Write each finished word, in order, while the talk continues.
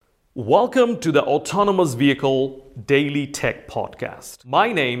Welcome to the Autonomous Vehicle Daily Tech Podcast.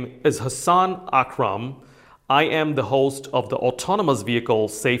 My name is Hassan Akram. I am the host of the Autonomous Vehicle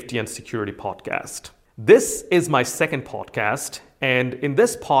Safety and Security Podcast. This is my second podcast, and in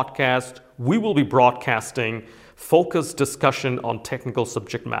this podcast, we will be broadcasting focused discussion on technical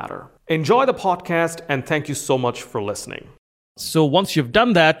subject matter. Enjoy the podcast, and thank you so much for listening. So once you've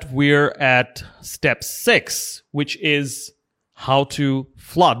done that, we're at step 6, which is how to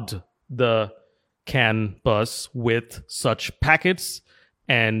flood the CAN bus with such packets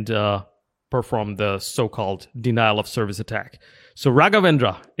and perform the so-called denial of service attack. So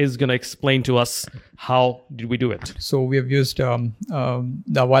Raghavendra is going to explain to us how did we do it. So we have used the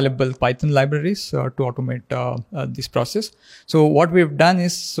available Python libraries to automate this process. So what we've done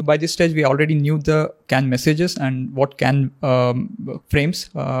is, so by this stage, we already knew the CAN messages and what CAN frames,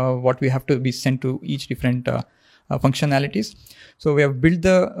 what we have to be sent to each different functionalities. So we have built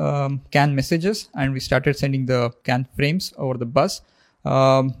the CAN messages and we started sending the CAN frames over the bus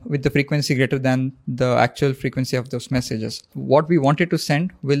with the frequency greater than the actual frequency of those messages. What we wanted to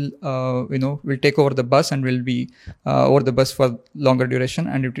send will take over the bus and will be over the bus for longer duration,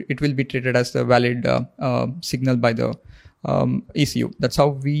 and it will be treated as the valid signal by the ECU. That's how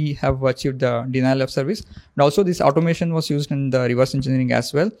we have achieved the denial of service. And also this automation was used in the reverse engineering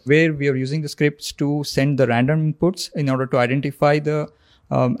as well, where we are using the scripts to send the random inputs in order to identify the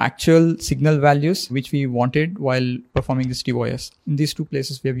actual signal values which we wanted while performing this DOS. In these two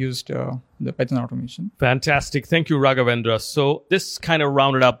places, we have used the Python automation. Fantastic. Thank you, Raghavendra. So this kind of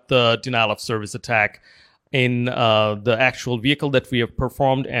rounded up the denial of service attack in the actual vehicle that we have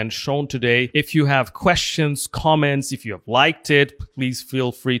performed and shown today. If you have questions, comments, if you have liked it, please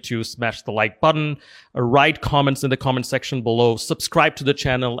feel free to smash the like button, write comments in the comment section below, subscribe to the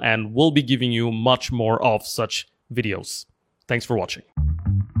channel, and we'll be giving you much more of such videos. Thanks for watching.